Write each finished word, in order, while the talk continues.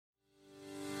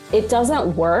it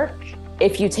doesn't work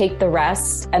if you take the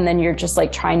rest and then you're just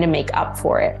like trying to make up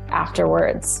for it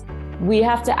afterwards. We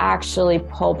have to actually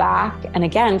pull back. And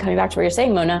again, coming back to what you're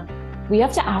saying, Mona, we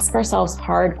have to ask ourselves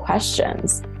hard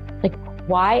questions. Like,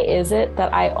 why is it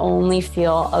that I only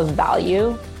feel of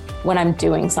value when I'm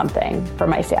doing something for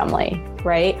my family,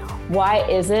 right? Why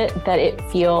is it that it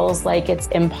feels like it's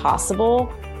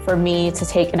impossible for me to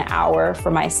take an hour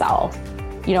for myself?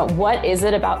 You know, what is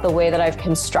it about the way that I've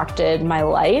constructed my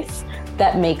life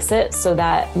that makes it so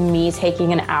that me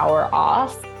taking an hour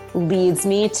off leads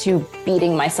me to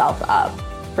beating myself up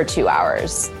for 2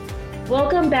 hours?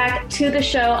 Welcome back to the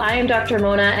show. I am Dr.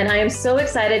 Mona, and I am so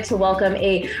excited to welcome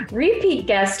a repeat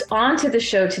guest onto the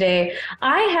show today.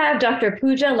 I have Dr.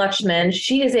 Pooja Lakshman.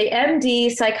 She is a MD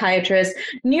psychiatrist,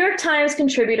 New York Times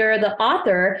contributor, the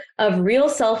author of Real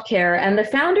Self-Care, and the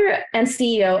founder and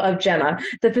CEO of Gemma,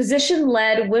 the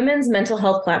physician-led women's mental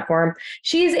health platform.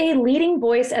 She is a leading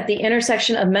voice at the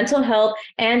intersection of mental health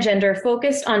and gender,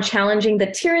 focused on challenging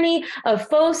the tyranny of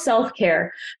faux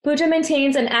self-care. Pooja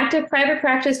maintains an active private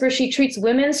practice where she treats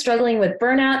women struggling with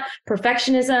burnout,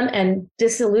 perfectionism, and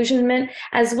disillusionment,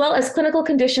 as well as clinical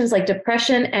conditions like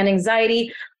depression and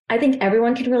anxiety. I think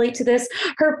everyone can relate to this.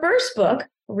 Her first book,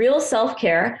 Real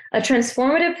Self-Care, a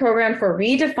transformative program for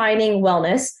redefining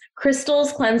wellness,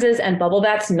 crystals, cleanses, and bubble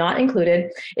baths not included,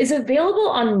 is available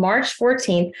on March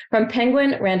 14th from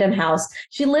Penguin Random House.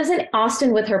 She lives in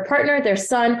Austin with her partner, their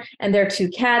son, and their 2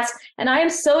 cats. And I am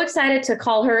so excited to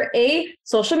call her a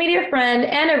social media friend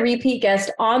and a repeat guest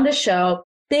on the show.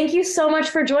 Thank you so much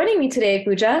for joining me today,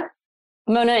 Pooja.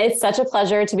 Mona, it's such a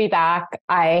pleasure to be back.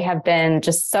 I have been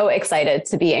just so excited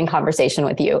to be in conversation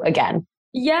with you again.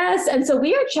 Yes. And so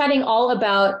we are chatting all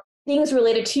about things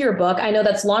related to your book. I know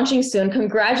that's launching soon.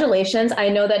 Congratulations. I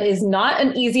know that is not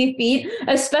an easy feat,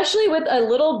 especially with a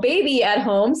little baby at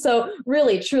home. So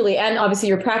really, truly, and obviously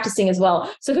you're practicing as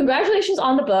well. So congratulations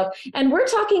on the book. And we're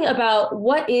talking about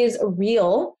what is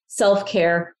real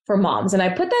self-care for moms. And I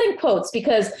put that in quotes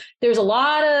because there's a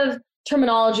lot of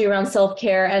terminology around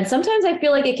self-care. And sometimes I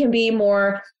feel like it can be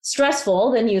more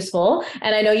stressful than useful.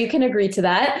 And I know you can agree to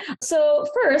that. So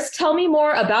first, tell me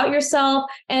more about yourself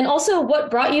and also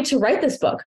what brought you to write this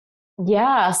book.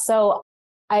 Yeah. So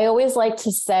I always like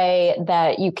to say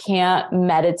that you can't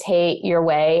meditate your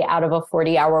way out of a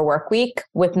 40-hour work week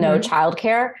with no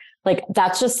childcare. Like,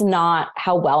 that's just not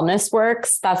how wellness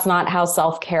works. That's not how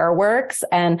self-care works.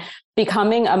 And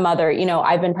becoming a mother, you know,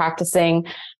 I've been practicing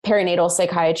perinatal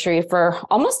psychiatry for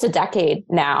almost a decade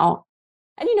now.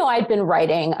 And, you know, I'd been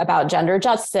writing about gender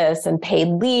justice and paid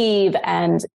leave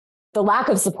and the lack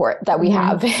of support that we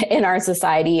have in our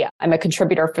society. I'm a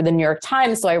contributor for the New York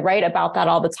Times, so I write about that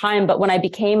all the time. But when I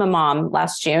became a mom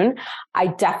last June, I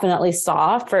definitely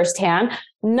saw firsthand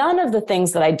none of the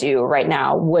things that I do right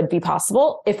now would be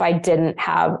possible if I didn't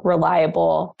have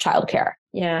reliable childcare.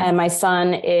 Yeah. And my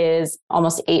son is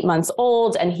almost 8 months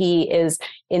old and he is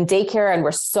in daycare. And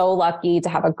we're so lucky to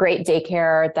have a great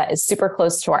daycare that is super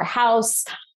close to our house.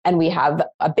 And we have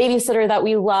a babysitter that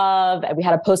we love. And we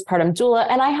had a postpartum doula.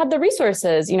 And I had the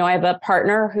resources. You know, I have a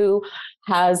partner who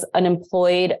has an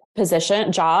employed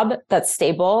job that's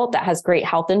stable, that has great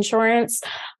health insurance.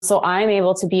 So I'm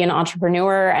able to be an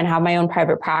entrepreneur and have my own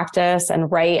private practice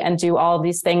and write and do all of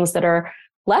these things that are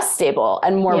less stable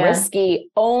and more risky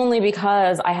only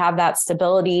because I have that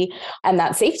stability and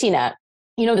that safety net.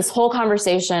 You know, this whole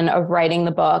conversation of writing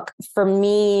the book for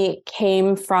me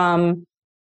came from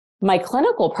my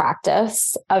clinical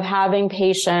practice of having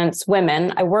patients,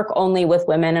 women. I work only with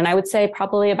women, and I would say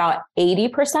probably about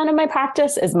 80% of my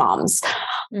practice is moms.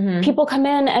 People come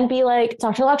in and be like,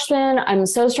 Dr. Lakshman, I'm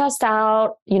so stressed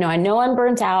out. You know, I know I'm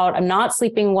burnt out. I'm not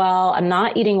sleeping well. I'm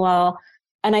not eating well.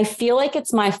 And I feel like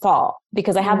it's my fault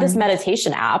because I have this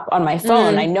meditation app on my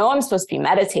phone. I know I'm supposed to be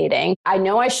meditating. I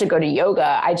know I should go to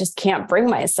yoga. I just can't bring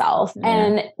myself.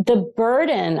 And the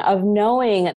burden of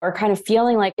knowing or kind of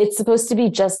feeling like it's supposed to be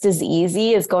just as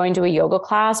easy as going to a yoga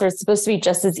class, or it's supposed to be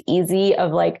just as easy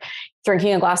of like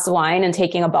drinking a glass of wine and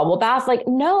taking a bubble bath. Like,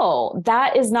 no,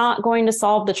 that is not going to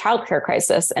solve the childcare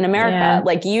crisis in America.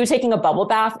 Like, you taking a bubble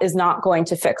bath is not going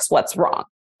to fix what's wrong.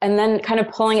 And then kind of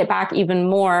pulling it back even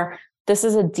more, this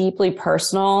is a deeply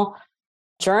personal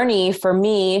journey for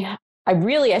me.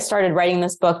 I started writing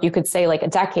this book, you could say like a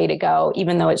decade ago,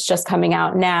 even though it's just coming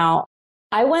out now.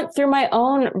 I went through my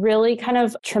own really kind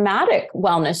of traumatic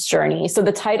wellness journey. So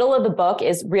the title of the book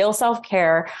is Real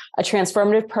Self-Care, a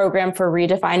transformative program for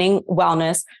redefining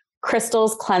wellness,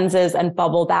 crystals, cleanses, and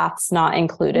bubble baths not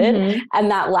included.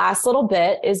 And that last little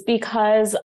bit is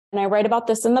because and I write about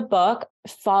this in the book,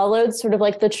 followed sort of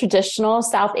like the traditional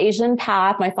South Asian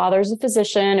path. My father's a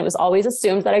physician. It was always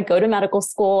assumed that I'd go to medical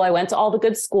school. I went to all the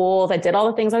good schools. I did all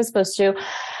the things I was supposed to.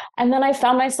 And then I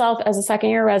found myself as a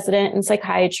second-year resident in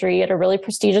psychiatry at a really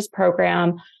prestigious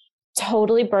program,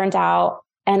 totally burned out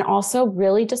and also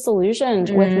really disillusioned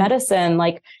with medicine.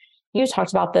 Like, you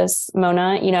talked about this,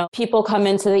 Mona, people come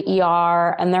into the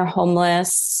ER and they're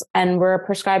homeless and we're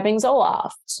prescribing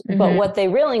Zoloft, but what they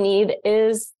really need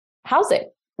is housing,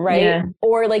 right? Yeah.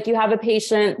 Or like you have a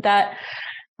patient that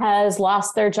has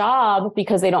lost their job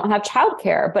because they don't have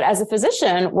childcare. But as a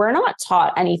physician, we're not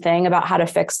taught anything about how to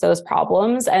fix those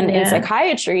problems. And in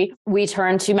psychiatry, we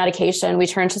turn to medication, we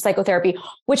turn to psychotherapy,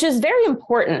 which is very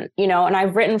important, and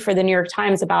I've written for the New York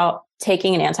Times about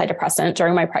taking an antidepressant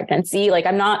during my pregnancy. Like,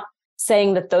 I'm not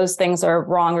saying that those things are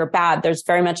wrong or bad. There's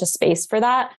very much a space for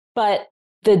that. But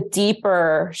the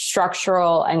deeper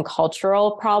structural and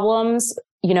cultural problems,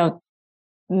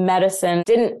 medicine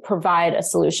didn't provide a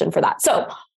solution for that. So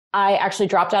I actually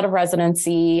dropped out of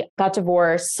residency, got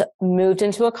divorced, moved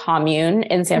into a commune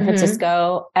in San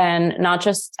Francisco, and not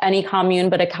just any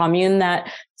commune, but a commune that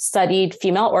studied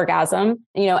female orgasm,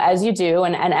 as you do.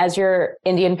 And as your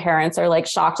Indian parents are like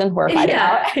shocked and horrified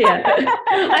about. Yeah.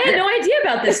 I had no idea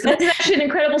about this. That's actually an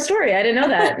incredible story. I didn't know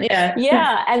that. Yeah.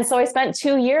 Yeah. And so I spent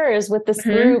 2 years with this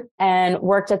group and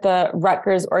worked at the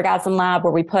Rutgers Orgasm Lab,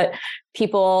 where we put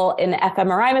people in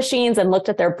fMRI machines and looked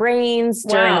at their brains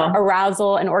during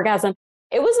arousal and orgasm.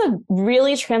 It was a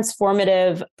really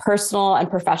transformative personal and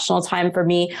professional time for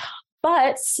me.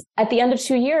 But at the end of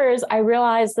 2 years, I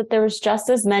realized that there was just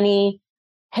as many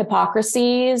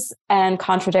hypocrisies and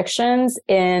contradictions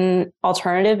in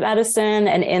alternative medicine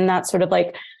and in that sort of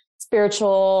like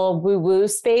spiritual woo-woo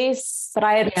space. But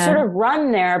I had sort of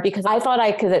run there because I thought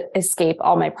I could escape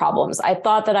all my problems. I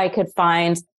thought that I could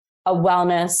find a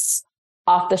wellness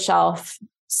off-the-shelf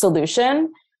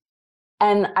solution.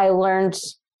 And I learned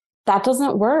that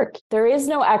doesn't work. There is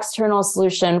no external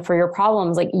solution for your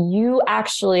problems. Like, you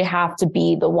actually have to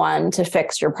be the one to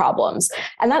fix your problems.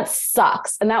 And that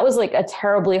sucks. And that was like a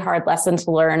terribly hard lesson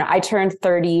to learn. I turned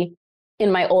 30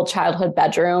 in my old childhood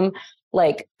bedroom,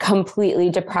 like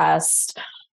completely depressed.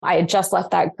 I had just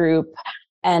left that group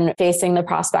and facing the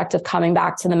prospect of coming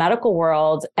back to the medical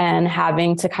world and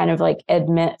having to kind of like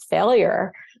admit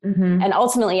failure. And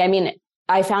ultimately,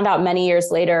 I found out many years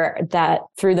later that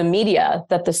through the media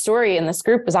that the story in this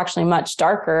group was actually much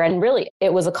darker, and really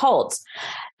it was a cult.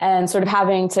 And sort of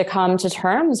having to come to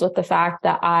terms with the fact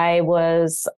that I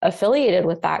was affiliated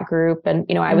with that group. And,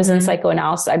 I was in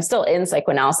psychoanalysis. I'm still in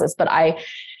psychoanalysis, but I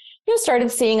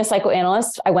started seeing a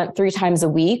psychoanalyst. I went 3 times a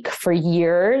week for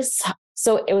years.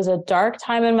 So it was a dark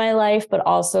time in my life, but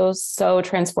also so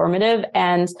transformative.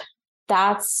 And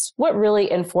that's what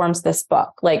really informs this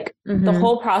book. Like, the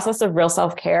whole process of real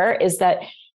self-care is that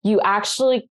you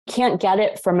actually can't get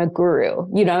it from a guru.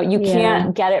 You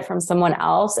can't get it from someone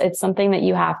else. It's something that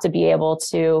you have to be able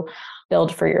to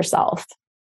build for yourself.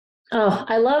 Oh,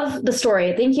 I love the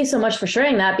story. Thank you so much for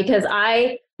sharing that, because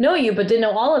I know you, but didn't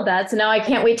know all of that. So now I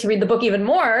can't wait to read the book even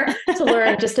more to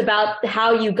learn just about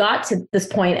how you got to this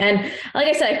point. And like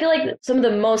I said, I feel like some of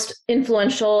the most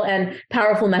influential and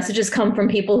powerful messages come from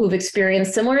people who've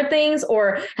experienced similar things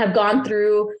or have gone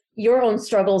through your own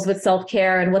struggles with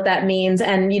self-care and what that means.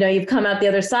 And, you've come out the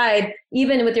other side,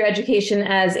 even with your education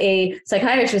as a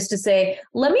psychiatrist, to say,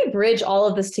 let me bridge all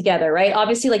of this together, right?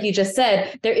 Obviously, like you just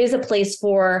said, there is a place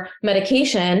for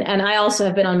medication. And I also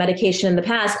have been on medication in the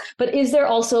past, but is there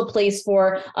also a place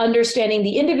for understanding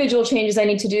the individual changes I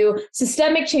need to do,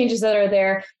 systemic changes that are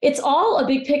there? It's all a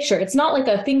big picture. It's not like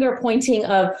a finger pointing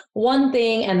of one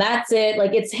thing and that's it.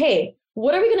 Like, it's, hey,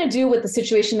 what are we going to do with the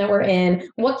situation that we're in?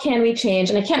 What can we change?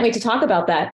 And I can't wait to talk about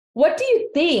that. What do you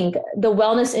think the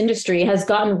wellness industry has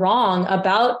gotten wrong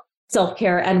about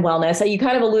self-care and wellness? You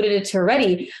kind of alluded it to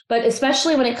already, but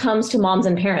especially when it comes to moms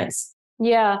and parents.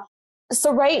 Yeah.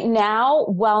 So right now,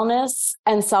 wellness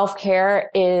and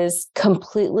self-care is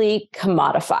completely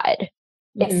commodified.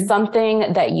 It's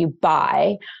something that you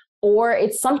buy, or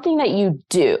it's something that you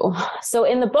do. So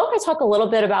in the book, I talk a little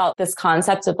bit about this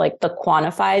concept of like the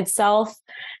quantified self,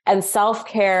 and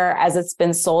self-care as it's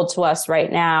been sold to us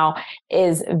right now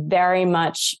is very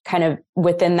much kind of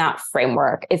within that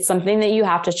framework. It's something that you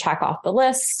have to check off the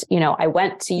list. I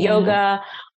went to yoga,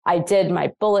 I did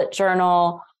my bullet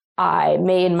journal, I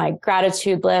made my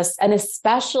gratitude list. And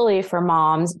especially for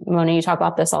moms, Mona, you talk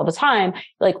about this all the time,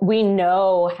 like, we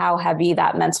know how heavy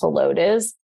that mental load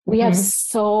is. We have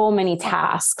so many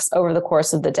tasks over the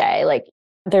course of the day. Like,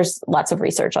 There's lots of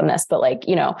research on this, but like,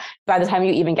 by the time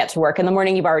you even get to work in the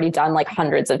morning, you've already done like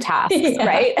hundreds of tasks,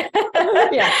 right?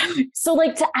 Yeah. So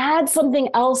like to add something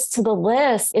else to the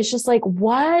list, it's just like,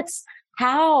 what,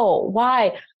 how,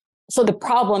 why? So the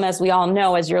problem, as we all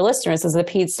know, as your listeners, as the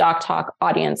Peds Doc Talk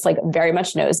audience, like very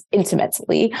much knows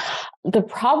intimately, the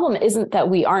problem isn't that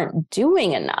we aren't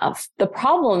doing enough. The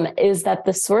problem is that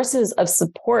the sources of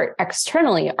support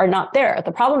externally are not there.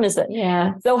 The problem is that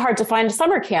it's so hard to find a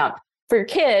summer camp for your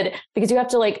kid because you have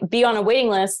to like be on a waiting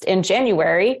list in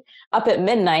January up at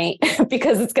midnight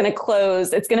because it's going to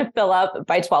close. It's going to fill up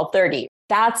by 12:30.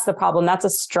 That's the problem. That's a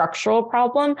structural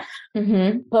problem.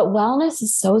 Mm-hmm. But wellness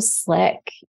is so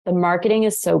slick. The marketing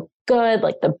is so good,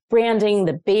 like the branding,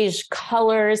 the beige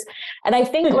colors. And I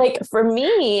think like for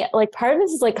me, like part of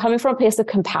this is like coming from a place of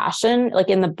compassion. Like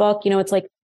in the book, it's like,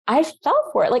 I fell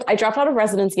for it. Like I dropped out of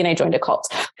residency and I joined a cult.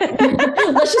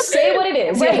 Let's just say what it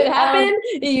is. Right. It happened.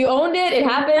 You owned it. It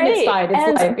happened. Right. It's fine.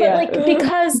 It's life. But like,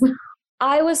 because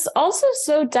I was also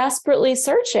so desperately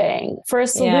searching for a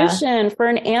solution, for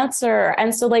an answer.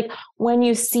 And so like when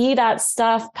you see that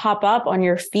stuff pop up on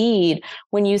your feed,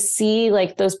 when you see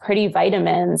like those pretty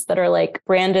vitamins that are like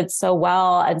branded so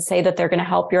well and say that they're going to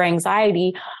help your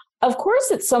anxiety, of course,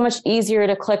 it's so much easier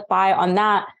to click buy on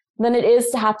that than it is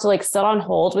to have to like sit on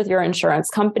hold with your insurance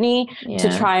company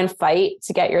to try and fight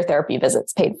to get your therapy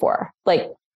visits paid for.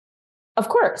 Like, of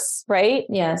course, right?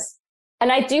 Yes.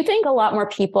 And I do think a lot more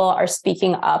people are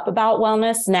speaking up about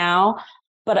wellness now,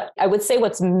 but I would say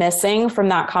what's missing from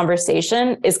that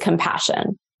conversation is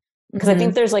compassion. Because I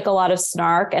think there's like a lot of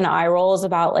snark and eye rolls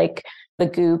about like the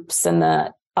goops and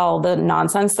all the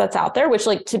nonsense that's out there, which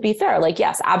like, to be fair, like,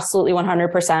 yes, absolutely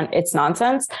 100% it's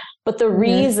nonsense. But the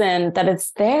reason that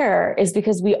it's there is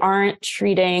because we aren't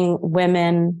treating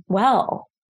women well.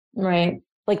 Right.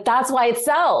 Like that's why it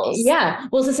sells. Yeah.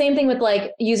 Well, it's the same thing with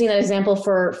like using that example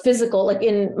for physical, like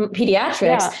in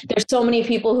pediatrics, there's so many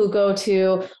people who go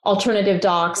to alternative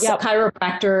docs,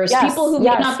 chiropractors, people who may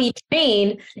not be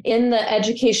trained in the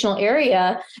educational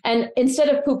area. And instead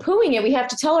of poo-pooing it, we have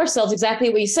to tell ourselves exactly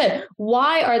what you said.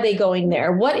 Why are they going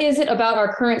there? What is it about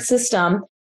our current system,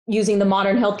 using the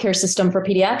modern healthcare system for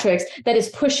pediatrics, that is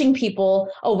pushing people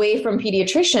away from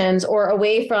pediatricians or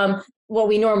away from what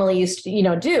we normally used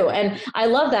to, do? And I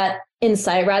love that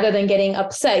insight rather than getting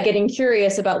upset, getting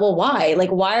curious about, well, why?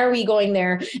 Like, why are we going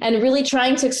there? And really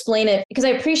trying to explain it, because I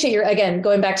appreciate again,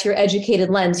 going back to your educated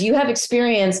lens, you have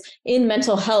experience in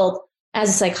mental health as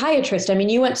a psychiatrist. I mean,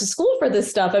 you went to school for this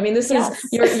stuff. I mean, this is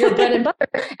your bread and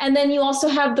butter. And then you also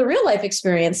have the real life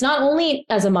experience, not only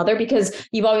as a mother, because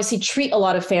you obviously treat a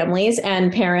lot of families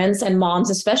and parents and moms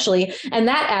especially, and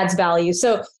that adds value.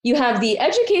 So you have the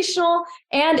educational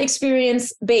and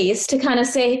experience base to kind of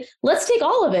say, let's take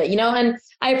all of it, and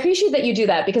I appreciate that you do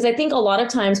that, because I think a lot of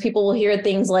times people will hear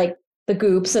things like the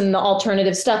goops and the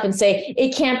alternative stuff and say,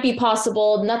 it can't be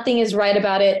possible. Nothing is right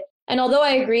about it. And although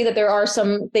I agree that there are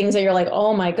some things that you're like,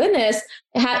 oh my goodness,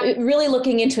 really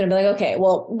looking into it and be like, okay,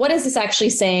 well, what is this actually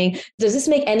saying? Does this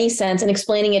make any sense? And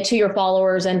explaining it to your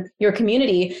followers and your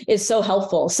community is so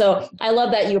helpful. So I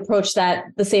love that you approach that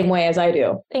the same way as I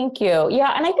do. Thank you.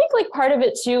 Yeah. And I think like part of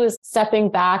it too is stepping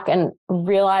back and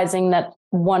realizing that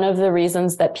one of the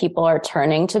reasons that people are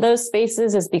turning to those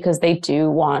spaces is because they do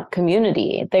want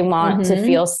community. They want to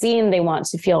feel seen. They want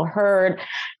to feel heard.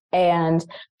 And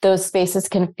those spaces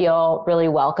can feel really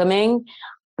welcoming.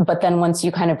 But then once you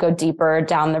kind of go deeper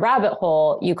down the rabbit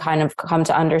hole, you kind of come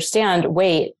to understand,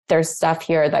 wait, there's stuff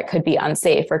here that could be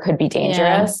unsafe or could be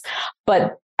dangerous.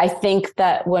 But I think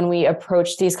that when we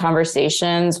approach these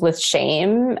conversations with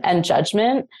shame and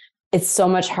judgment, it's so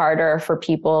much harder for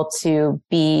people to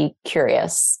be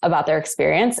curious about their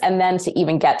experience and then to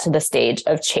even get to the stage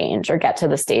of change or get to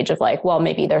the stage of like, well,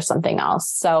 maybe there's something else.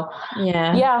 So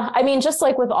yeah. I mean, just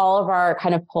like with all of our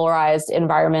kind of polarized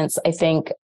environments, I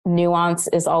think nuance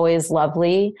is always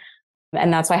lovely.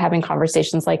 And that's why having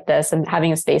conversations like this and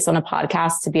having a space on a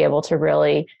podcast to be able to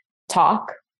really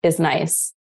talk is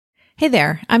nice. Hey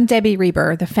there, I'm Debbie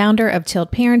Reber, the founder of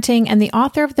Tilt Parenting and the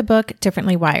author of the book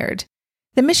Differently Wired.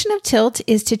 The mission of Tilt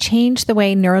is to change the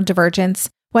way neurodivergence,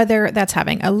 whether that's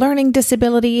having a learning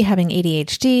disability, having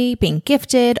ADHD, being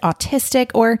gifted,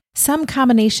 autistic, or some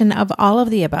combination of all of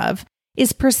the above,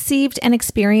 is perceived and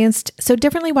experienced so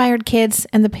differently wired kids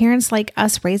and the parents like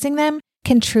us raising them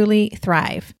can truly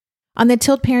thrive. On the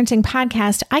Tilt Parenting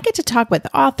podcast, I get to talk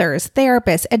with authors,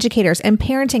 therapists, educators, and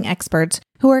parenting experts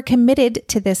who are committed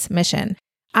to this mission.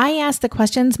 I ask the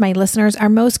questions my listeners are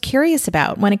most curious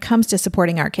about when it comes to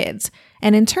supporting our kids.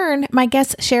 And in turn, my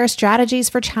guests share strategies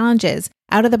for challenges,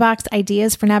 out-of-the-box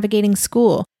ideas for navigating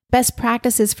school, best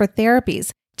practices for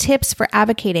therapies, tips for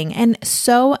advocating, and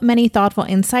so many thoughtful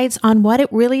insights on what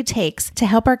it really takes to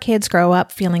help our kids grow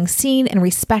up feeling seen and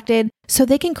respected so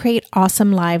they can create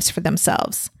awesome lives for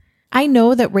themselves. I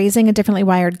know that raising a differently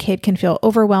wired kid can feel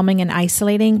overwhelming and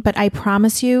isolating, but I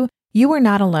promise you, you are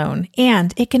not alone,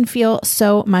 and it can feel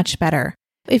so much better.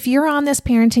 If you're on this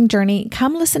parenting journey,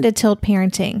 come listen to Tilt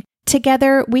Parenting.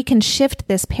 Together, we can shift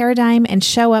this paradigm and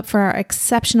show up for our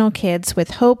exceptional kids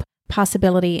with hope,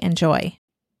 possibility, and joy.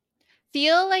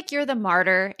 Feel like you're the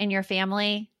martyr in your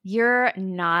family? You're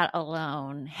not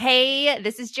alone. Hey,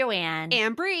 this is Joanne.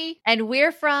 And Bree. And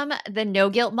we're from the No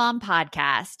Guilt Mom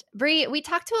podcast. Bree, we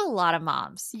talk to a lot of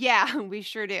moms. Yeah, we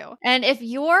sure do. And if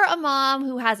you're a mom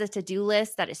who has a to-do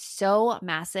list that is so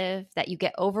massive that you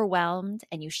get overwhelmed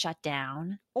and you shut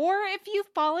down, or if you've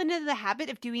fallen into the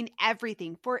habit of doing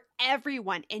everything for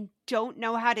everyone and don't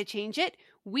know how to change it,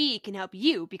 we can help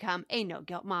you become a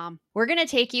no-guilt mom. we're going to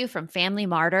take you from family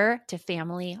martyr to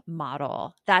family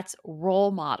model. That's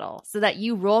role model, so that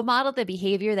you role model the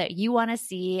behavior that you want to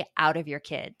see out of your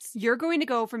kids. You're going to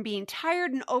go from being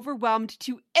tired and overwhelmed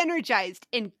to energized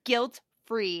and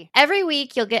guilt-free. Every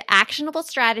week, you'll get actionable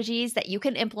strategies that you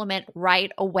can implement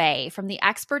right away from the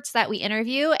experts that we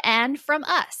interview and from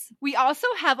us. We also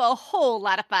have a whole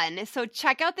lot of fun, so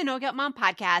check out the No Guilt Mom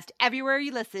podcast everywhere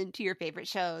you listen to your favorite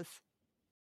shows.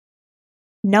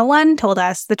 No one told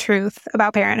us the truth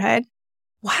about parenthood.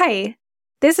 Why?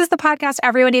 This is the podcast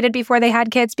everyone needed before they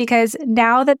had kids, because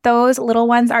now that those little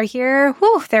ones are here,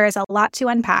 there is a lot to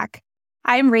unpack.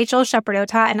 I'm Rachel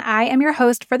Shepardota, and I am your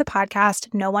host for the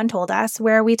podcast No One Told Us,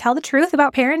 where we tell the truth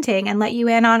about parenting and let you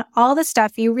in on all the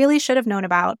stuff you really should have known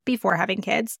about before having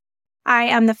kids. I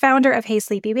am the founder of Hey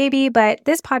Sleepy Baby, but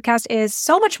this podcast is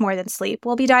so much more than sleep.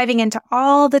 We'll be diving into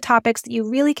all the topics that you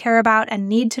really care about and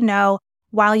need to know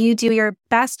while you do your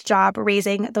best job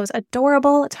raising those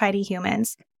adorable tiny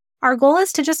humans. Our goal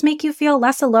is to just make you feel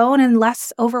less alone and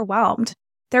less overwhelmed.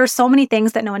 There are so many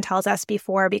things that no one tells us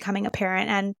before becoming a parent,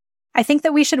 and I think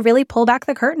that we should really pull back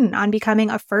the curtain on becoming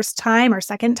a first-time or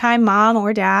second-time mom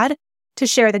or dad to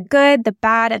share the good, the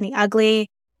bad, and the ugly.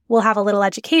 We'll have a little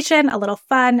education, a little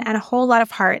fun, and a whole lot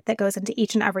of heart that goes into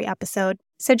each and every episode.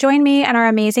 So join me and our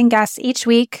amazing guests each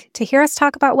week to hear us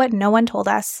talk about what no one told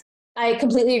us. I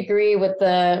completely agree with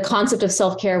the concept of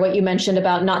self-care, what you mentioned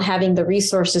about not having the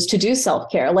resources to do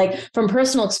self-care. Like from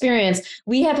personal experience,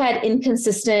 we have had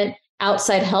inconsistent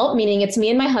outside help, meaning it's me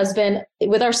and my husband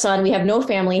with our son. We have no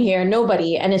family here,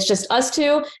 nobody. And it's just us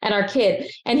two and our kid.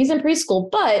 And he's in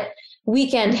preschool, but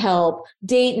weekend help,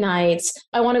 date nights.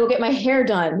 I want to go get my hair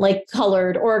done, like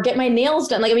colored, or get my nails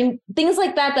done. Like, I mean, things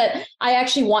like that I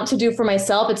actually want to do for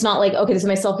myself. It's not like, okay, this is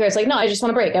my self-care. It's like, no, I just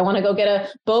want a break. I want to go get a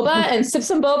boba and sip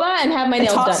some boba and have my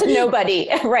nails Talk done. to nobody.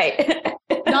 Right.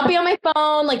 Not be on my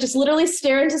phone, like just literally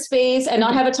stare into space and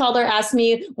not have a toddler ask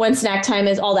me when snack time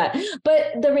is, all that.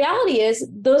 But the reality is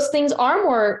those things are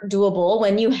more doable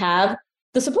when you have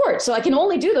the support. So I can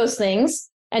only do those things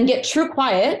and get true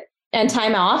quiet and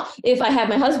time off if I have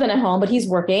my husband at home, but he's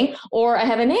working, or I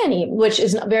have a nanny, which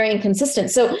is very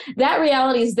inconsistent. So that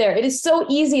reality is there. It is so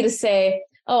easy to say,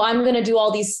 oh, I'm going to do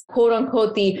all these quote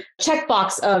unquote, the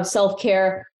checkbox of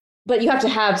self-care, but you have to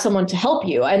have someone to help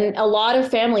you. And a lot of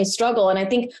families struggle. And I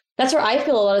think that's where I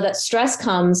feel a lot of that stress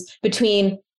comes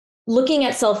between looking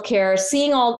at self-care,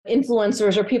 seeing all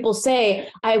influencers or people say,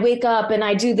 I wake up and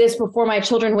I do this before my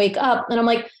children wake up. And I'm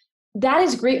like, that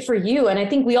is great for you. And I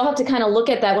think we all have to kind of look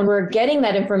at that when we're getting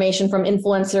that information from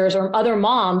influencers or other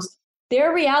moms.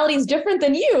 Their reality is different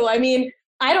than you. I mean,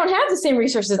 I don't have the same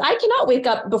resources. I cannot wake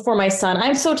up before my son.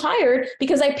 I'm so tired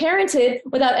because I parented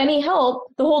without any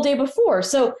help the whole day before.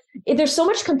 So there's so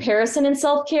much comparison in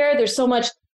self-care. There's so much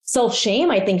self-shame,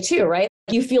 I think, too, right?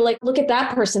 You feel like, look at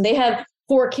that person. They have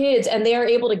 4 kids and they are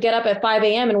able to get up at 5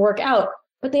 a.m. and work out,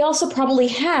 but they also probably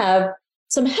have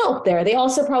some help there. They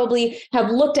also probably have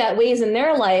looked at ways in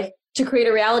their life to create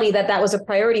a reality that was a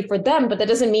priority for them, but that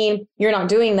doesn't mean you're not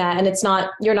doing that and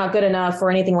you're not good enough or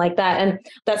anything like that. And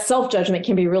that self-judgment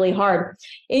can be really hard.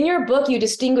 In your book, you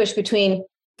distinguish between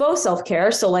faux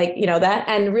self-care, so like, that,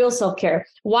 and real self-care.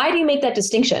 Why do you make that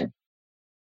distinction?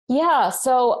 Yeah.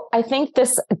 So I think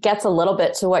this gets a little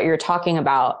bit to what you're talking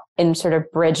about in sort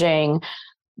of bridging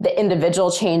the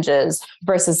individual changes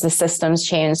versus the systems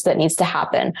change that needs to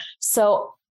happen.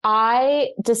 So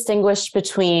I distinguish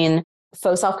between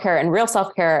faux self-care and real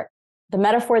self-care. The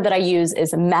metaphor that I use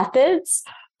is methods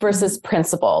versus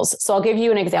principles. So I'll give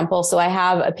you an example. So I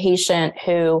have a patient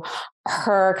who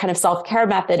her kind of self-care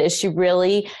method is she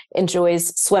really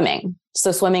enjoys swimming.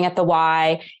 So swimming at the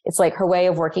Y, it's like her way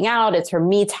of working out. It's her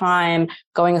me time,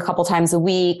 going a couple times a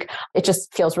week. It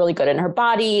just feels really good in her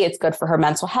body. It's good for her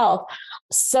mental health.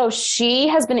 So she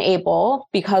has been able,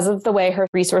 because of the way her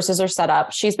resources are set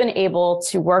up, she's been able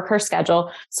to work her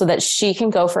schedule so that she can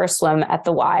go for a swim at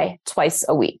the Y twice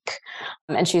a week.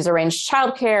 And she's arranged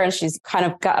childcare and she's kind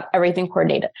of got everything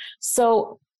coordinated.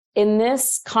 So in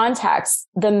this context,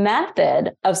 the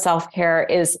method of self-care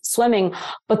is swimming,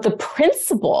 but the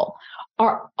principle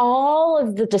are all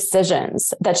of the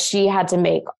decisions that she had to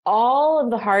make, all of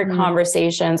the hard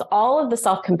conversations, all of the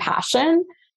self-compassion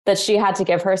that she had to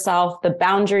give herself, the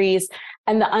boundaries,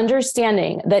 and the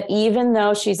understanding that even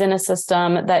though she's in a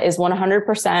system that is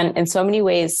 100% in so many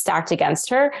ways stacked against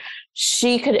her,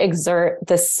 she could exert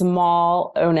the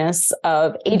small onus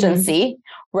of agency,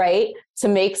 right? To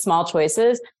make small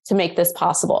choices to make this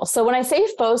possible. So when I say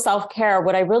faux self-care,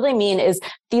 what I really mean is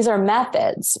these are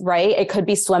methods, right? It could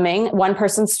be swimming, one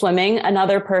person's swimming,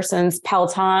 another person's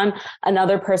Peloton,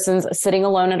 another person's sitting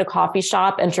alone at a coffee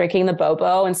shop and drinking the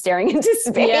bobo and staring into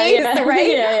space,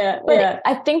 right? But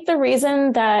I think the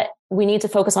reason that we need to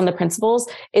focus on the principles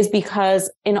is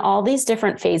because in all these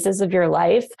different phases of your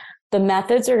life, the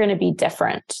methods are going to be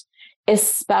different.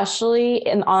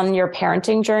 Especially on your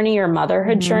parenting journey, your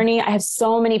motherhood journey. I have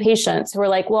so many patients who are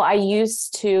like, well, I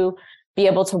used to be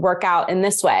able to work out in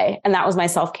this way, and that was my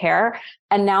self-care.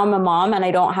 And now I'm a mom and I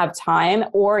don't have time.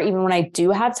 Or even when I do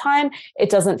have time,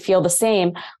 it doesn't feel the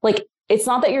same. Like, it's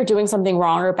not that you're doing something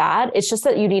wrong or bad. It's just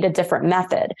that you need a different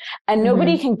method. And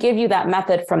nobody can give you that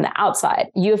method from the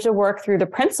outside. You have to work through the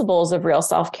principles of real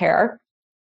self-care,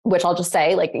 which I'll just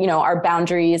say, like, our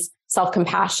boundaries,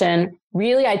 self-compassion,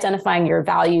 really identifying your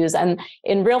values. And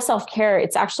in Real Self-Care,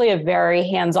 it's actually a very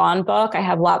hands-on book. I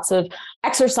have lots of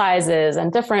exercises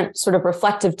and different sort of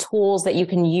reflective tools that you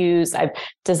can use. I've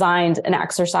designed an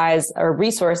exercise or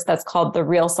resource that's called the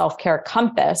Real Self-Care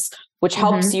Compass, which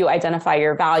helps you identify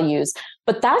your values.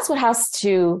 But that's what has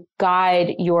to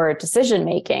guide your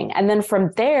decision-making. And then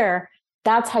from there,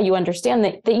 that's how you understand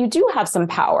that you do have some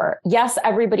power. Yes,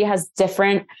 everybody has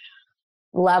different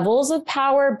levels of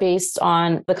power based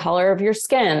on the color of your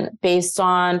skin, based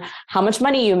on how much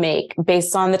money you make,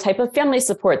 based on the type of family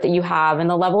support that you have and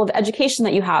the level of education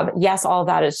that you have. Yes, all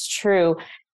that is true.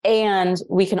 And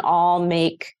we can all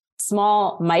make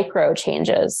small micro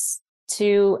changes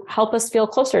to help us feel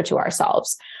closer to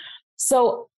ourselves.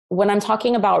 So when I'm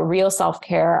talking about real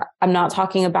self-care, I'm not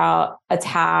talking about a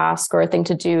task or a thing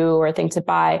to do or a thing to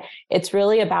buy. It's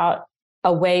really about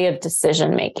a way of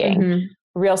decision making.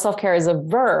 Real self-care is a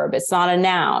verb. It's not a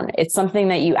noun. It's something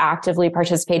that you actively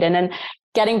participate in. And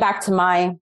getting back to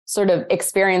my sort of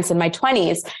experience in my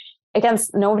 20s, again,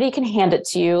 nobody can hand it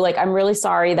to you. Like, I'm really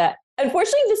sorry that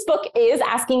unfortunately this book is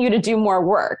asking you to do more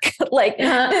work. Like,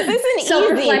 this isn't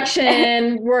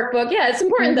self-reflection workbook. Yeah, it's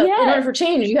important though. In order for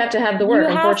change, you have to have the work.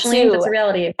 Unfortunately, that's a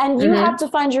reality. And you have to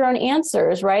find your own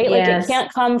answers, right? Like, it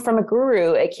can't come from a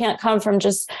guru. It can't come from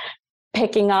just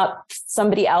picking up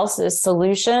somebody else's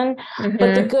solution.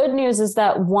 But the good news is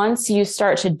that once you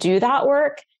start to do that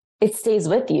work, it stays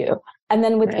with you. And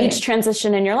then with each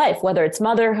transition in your life, whether it's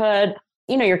motherhood,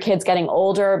 your kids getting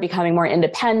older, becoming more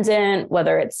independent,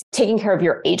 whether it's taking care of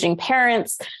your aging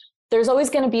parents, there's always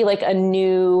going to be like a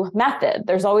new method.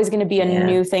 There's always going to be a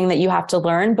new thing that you have to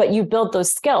learn, but you build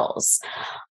those skills.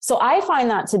 So I find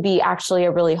that to be actually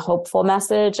a really hopeful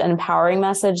message, an empowering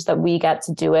message that we get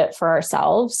to do it for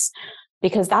ourselves,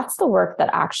 because that's the work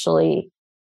that actually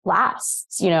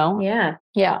lasts, Yeah.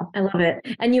 I love it.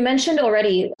 And you mentioned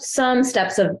already some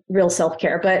steps of real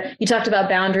self-care, but you talked about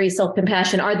boundaries,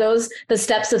 self-compassion. Are those the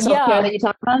steps of self-care that you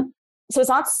talk about? So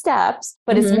it's not steps,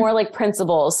 but it's more like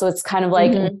principles. So it's kind of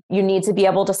like you need to be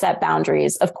able to set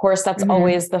boundaries. Of course, that's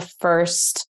always the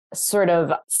first sort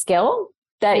of skill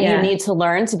that you need to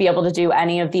learn to be able to do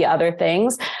any of the other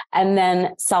things. And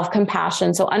then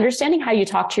self-compassion. So understanding how you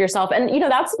talk to yourself. And,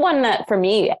 that's one that for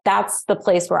me, that's the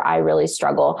place where I really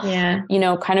struggle. Yeah.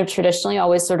 Kind of traditionally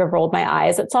always sort of rolled my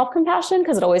eyes at self-compassion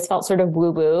because it always felt sort of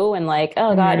woo-woo and like,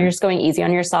 oh God, you're just going easy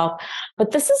on yourself.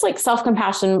 But this is like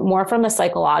self-compassion more from a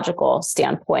psychological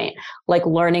standpoint, like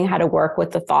learning how to work with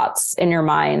the thoughts in your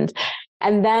mind.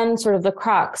 And then sort of the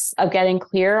crux of getting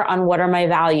clear on what are my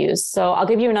values. So I'll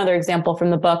give you another example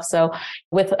from the book. So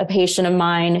with a patient of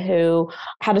mine who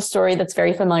had a story that's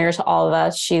very familiar to all of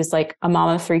us. She's like a mom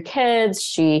of 3 kids.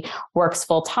 She works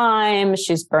full time.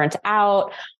 She's burnt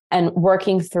out, and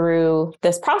working through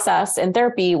this process in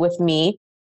therapy with me.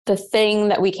 The thing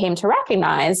that we came to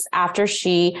recognize after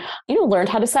she, learned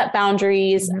how to set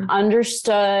boundaries,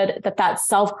 understood that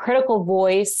self-critical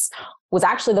voice was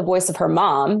actually the voice of her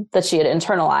mom that she had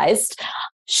internalized.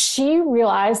 She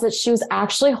realized that she was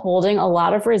actually holding a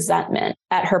lot of resentment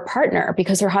at her partner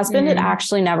because her husband had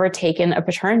actually never taken a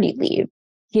paternity leave.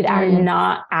 He'd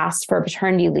not asked for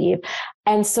paternity leave.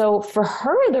 And so for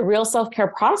her, the real self-care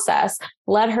process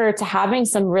led her to having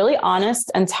some really honest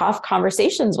and tough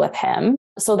conversations with him,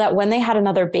 so that when they had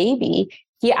another baby,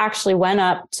 he actually went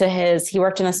up to he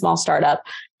worked in a small startup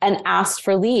and asked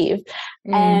for leave.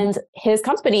 And his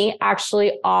company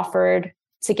actually offered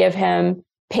to give him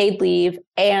paid leave,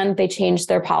 and they changed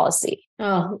their policy.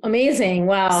 Oh, amazing.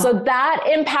 Wow. So that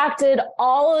impacted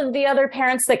all of the other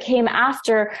parents that came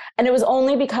after. And it was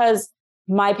only because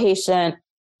my patient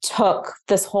took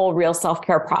this whole real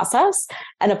self-care process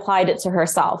and applied it to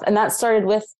herself. And that started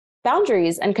with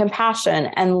boundaries and compassion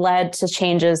and led to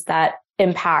changes that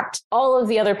impact all of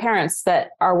the other parents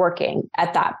that are working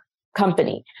at that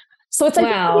company. So it's like,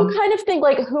 wow. You kind of think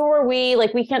like, who are we?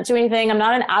 Like, we can't do anything. I'm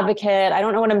not an advocate. I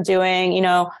don't know what I'm doing,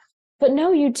 but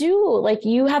no, you do. Like,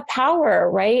 you have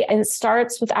power, right? And it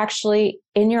starts with actually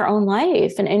in your own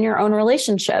life and in your own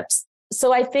relationships.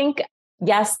 So I think,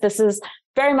 yes, this is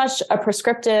very much a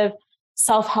prescriptive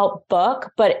self-help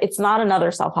book, but it's not another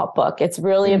self-help book. It's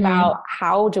really about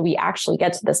how do we actually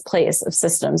get to this place of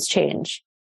systems change.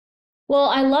 Well,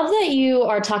 I love that you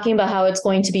are talking about how it's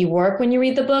going to be work when you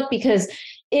read the book, because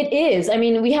it is. I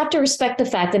mean, we have to respect the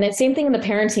fact, and it's same thing in the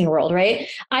parenting world, right?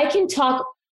 I can talk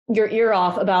your ear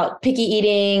off about picky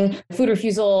eating, food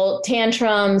refusal,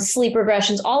 tantrums, sleep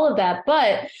regressions, all of that.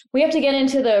 But we have to get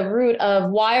into the root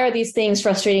of why are these things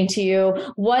frustrating to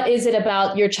you? What is it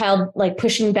about your child like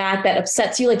pushing back that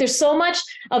upsets you? Like, there's so much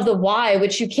of the why,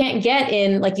 which you can't get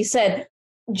in, like you said,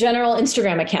 general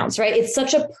Instagram accounts, right? It's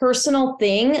such a personal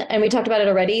thing. And we talked about it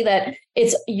already, that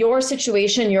it's your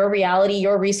situation, your reality,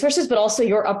 your resources, but also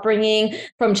your upbringing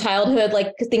from childhood.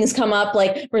 Like, things come up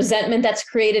like resentment that's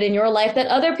created in your life that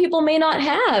other people may not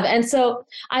have. And so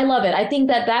I love it. I think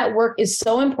that work is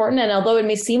so important. And although it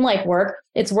may seem like work,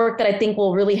 it's work that I think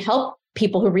will really help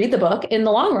people who read the book in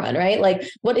the long run, right? Like,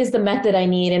 what is the method I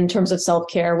need in terms of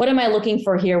self-care? What am I looking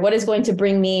for here? What is going to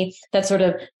bring me that sort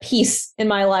of peace in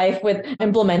my life with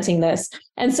implementing this?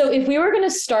 And so if we were going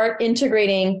to start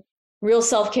integrating real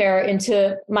self-care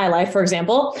into my life, for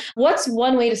example, what's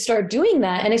one way to start doing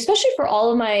that? And especially for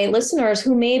all of my listeners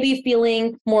who may be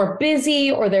feeling more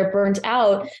busy or they're burnt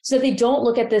out, so that they don't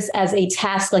look at this as a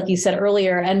task, like you said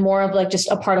earlier, and more of like just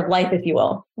a part of life, if you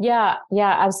will. Yeah,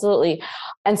 absolutely.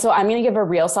 And so I'm going to give a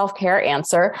real self-care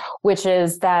answer, which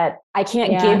is that I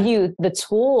can't give you the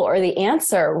tool or the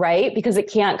answer, right? Because it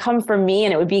can't come from me,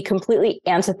 and it would be completely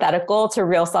antithetical to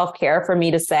real self-care for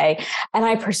me to say, and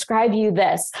I prescribe you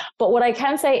this. But what I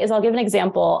can say is I'll give an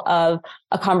example of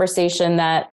a conversation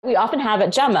that we often have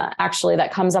at Gemma, actually,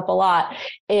 that comes up a lot,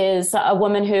 is a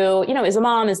woman who, is a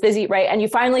mom, is busy, right? And you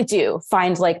finally do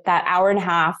find like that hour and a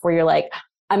half where you're like,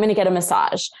 I'm going to get a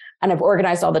massage. And I've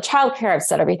organized all the childcare. I've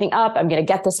set everything up. I'm going to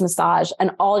get this massage.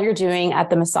 And all you're doing at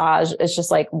the massage is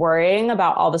just like worrying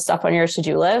about all the stuff on your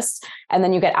to-do list. And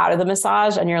then you get out of the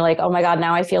massage and you're like, oh my God,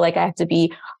 now I feel like I have to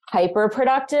be hyper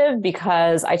productive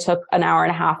because I took an hour and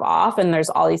a half off and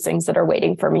there's all these things that are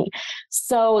waiting for me.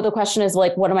 So the question is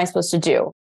like, what am I supposed to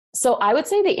do? So I would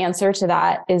say the answer to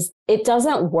that is it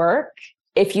doesn't work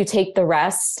if you take the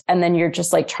rest and then you're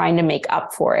just like trying to make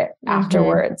up for it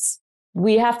afterwards.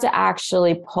 We have to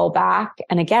actually pull back.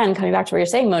 And again, coming back to what you're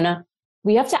saying, Mona,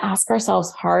 we have to ask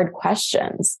ourselves hard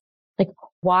questions. Like,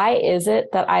 why is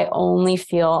it that I only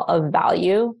feel of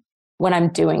value when I'm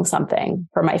doing something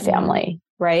for my family,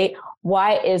 right?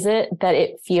 Why is it that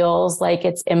it feels like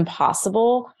it's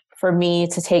impossible for me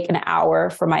to take an hour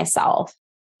for myself?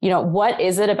 What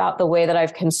is it about the way that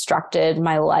I've constructed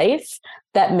my life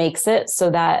that makes it so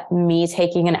that me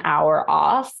taking an hour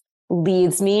off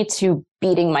leads me to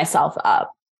beating myself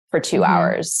up for 2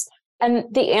 hours? And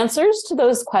the answers to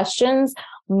those questions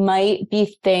might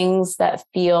be things that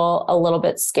feel a little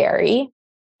bit scary.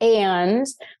 And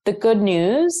the good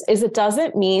news is it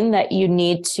doesn't mean that you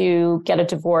need to get a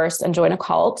divorce and join a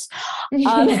cult.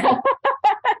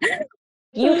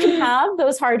 You can have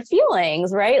those hard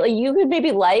feelings, right? Like, you could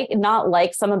maybe not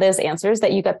like some of those answers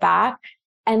that you get back.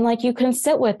 And like, you can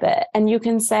sit with it and you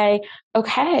can say,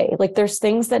 okay, like there's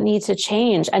things that need to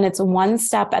change, and it's one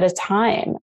step at a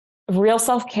time. Real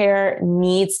self-care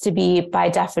needs to be, by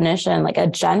definition, like a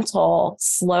gentle,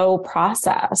 slow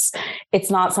process.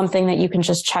 It's not something that you can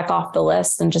just check off the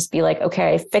list and just be like,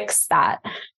 okay, fix that.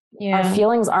 Our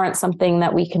feelings aren't something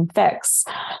that we can fix.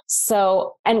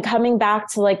 So, and coming back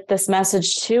to like this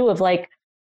message too of like,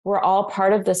 we're all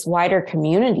part of this wider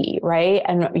community, right?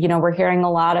 And, we're hearing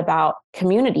a lot about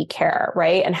community care,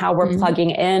 right? And how we're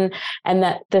plugging in, and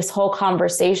that this whole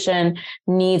conversation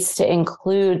needs to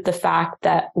include the fact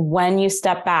that when you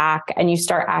step back and you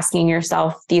start asking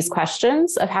yourself these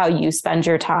questions of how you spend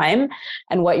your time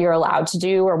and what you're allowed to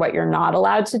do or what you're not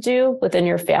allowed to do within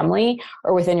your family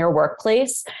or within your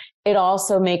workplace, it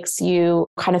also makes you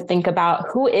kind of think about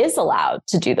who is allowed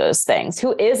to do those things,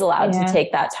 who is allowed to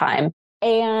take that time.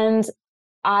 And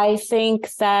I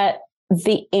think that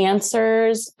the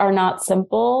answers are not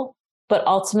simple, but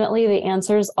ultimately the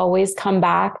answers always come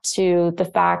back to the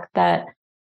fact that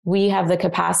we have the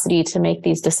capacity to make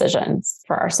these decisions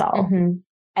for ourselves,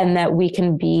 and that we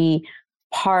can be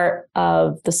part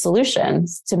of the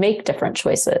solutions to make different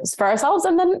choices for ourselves,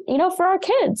 and then, for our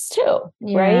kids too,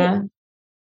 right?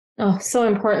 Oh, so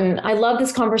important. I love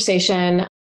this conversation.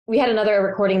 We had another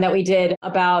recording that we did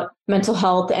about mental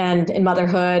health and in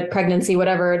motherhood, pregnancy,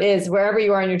 whatever it is, wherever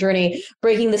you are in your journey,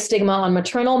 breaking the stigma on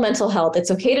maternal mental health. It's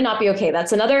okay to not be okay.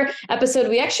 That's another episode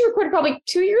we actually recorded probably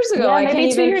 2 years ago. Yeah,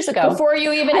 maybe 2 years ago. Before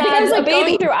you even had I was a baby.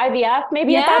 going through IVF,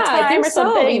 maybe at that time or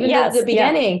something. Even the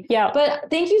beginning. Yeah. But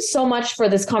thank you so much for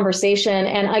this conversation.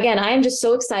 And again, I am just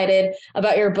so excited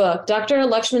about your book. Dr.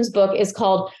 Lushman's book is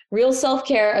called Real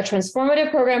Self-Care, a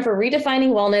transformative program for redefining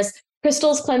wellness.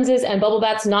 Crystals, cleanses, and bubble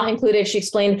baths not included. She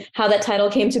explained how that title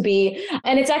came to be.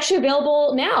 And it's actually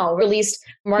available now, released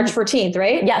March 14th,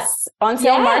 right? Yes, on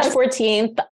sale March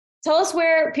 14th. Tell us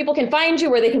where people can find you,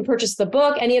 where they can purchase the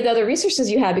book, any of the other resources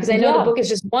you have, because I know the book is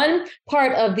just one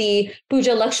part of the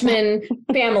Pooja Lushman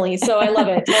family. So I love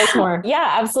it. Tell us more.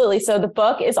 Yeah, absolutely. So the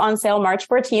book is on sale March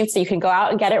 14th. So you can go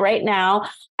out and get it right now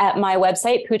at my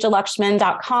website,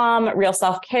 poojalushman.com, Real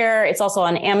Self-Care. It's also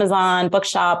on Amazon,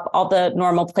 Bookshop, all the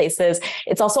normal places.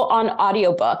 It's also on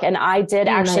audiobook. And I did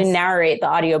actually narrate the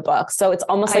audiobook. So it's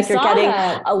almost like you're getting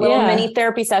a little mini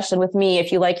therapy session with me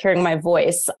if you like hearing my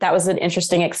voice. That was an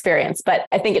interesting experience, but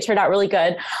I think it turned out really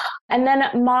good. And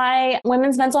then my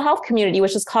women's mental health community,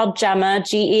 which is called Gemma,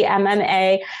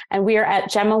 Gemma, and we are at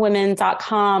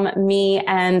gemmawomen.com, me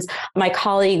and my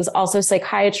colleagues, also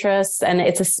psychiatrists, and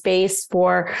it's a space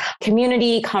for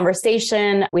community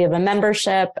conversation. We have a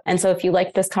membership. And so if you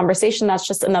like this conversation, that's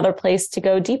just another place to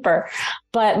go deeper.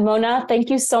 But Mona, thank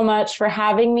you so much for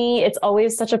having me. It's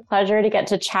always such a pleasure to get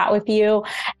to chat with you.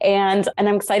 And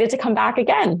I'm excited to come back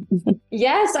again.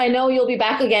 Yes, I know you'll be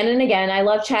back again and again. I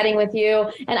love chatting with you.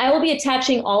 And I will be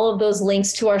attaching all of those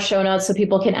links to our show notes so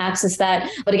people can access that.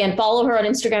 But again, follow her on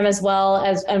Instagram as well,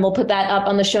 and we'll put that up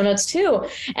on the show notes too.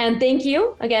 And thank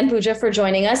you again, Pooja, for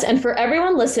joining us. And for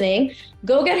everyone listening,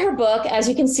 go get her book. As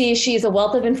you can see, she's a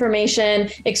wealth of information,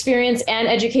 experience, and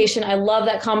education. I love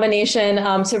that combination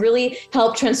to really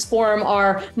help transform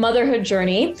our motherhood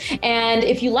journey. And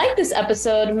if you like this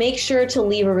episode, make sure to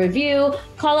leave a review,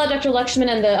 call out Dr. Lushman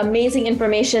and the amazing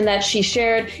information that she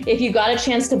shared. If you got a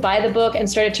chance to buy the book and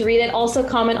started to read it, also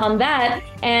comment on that.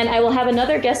 And I will have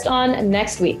another guest on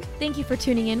next week. Thank you for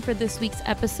tuning in for this week's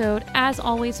episode. As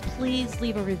always, please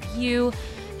leave a review.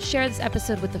 Share this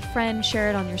episode with a friend, share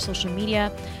it on your social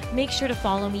media. Make sure to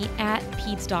follow me at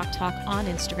Peds Doc Talk on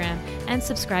Instagram and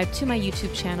subscribe to my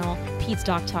YouTube channel, Peds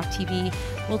Doc Talk TV.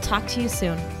 We'll talk to you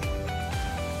soon.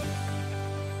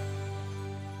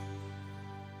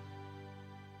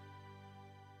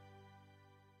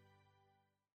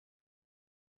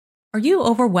 Are you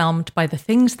overwhelmed by the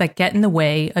things that get in the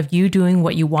way of you doing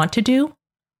what you want to do?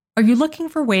 Are you looking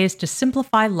for ways to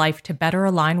simplify life to better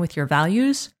align with your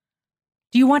values?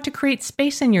 Do you want to create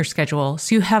space in your schedule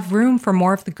so you have room for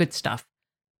more of the good stuff?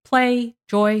 Play,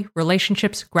 joy,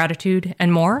 relationships, gratitude,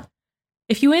 and more?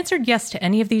 If you answered yes to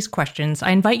any of these questions,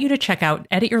 I invite you to check out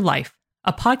Edit Your Life,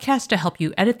 a podcast to help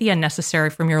you edit the unnecessary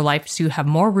from your life so you have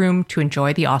more room to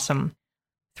enjoy the awesome.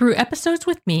 Through episodes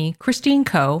with me, Christine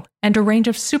Coe, and a range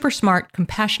of super smart,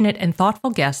 compassionate, and thoughtful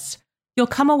guests, you'll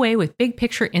come away with big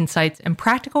picture insights and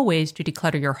practical ways to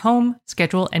declutter your home,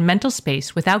 schedule, and mental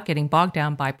space without getting bogged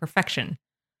down by perfection.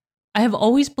 I have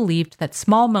always believed that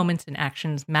small moments and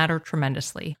actions matter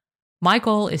tremendously. My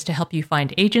goal is to help you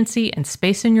find agency and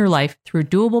space in your life through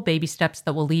doable baby steps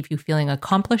that will leave you feeling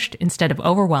accomplished instead of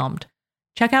overwhelmed.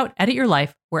 Check out Edit Your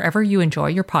Life wherever you enjoy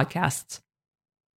your podcasts.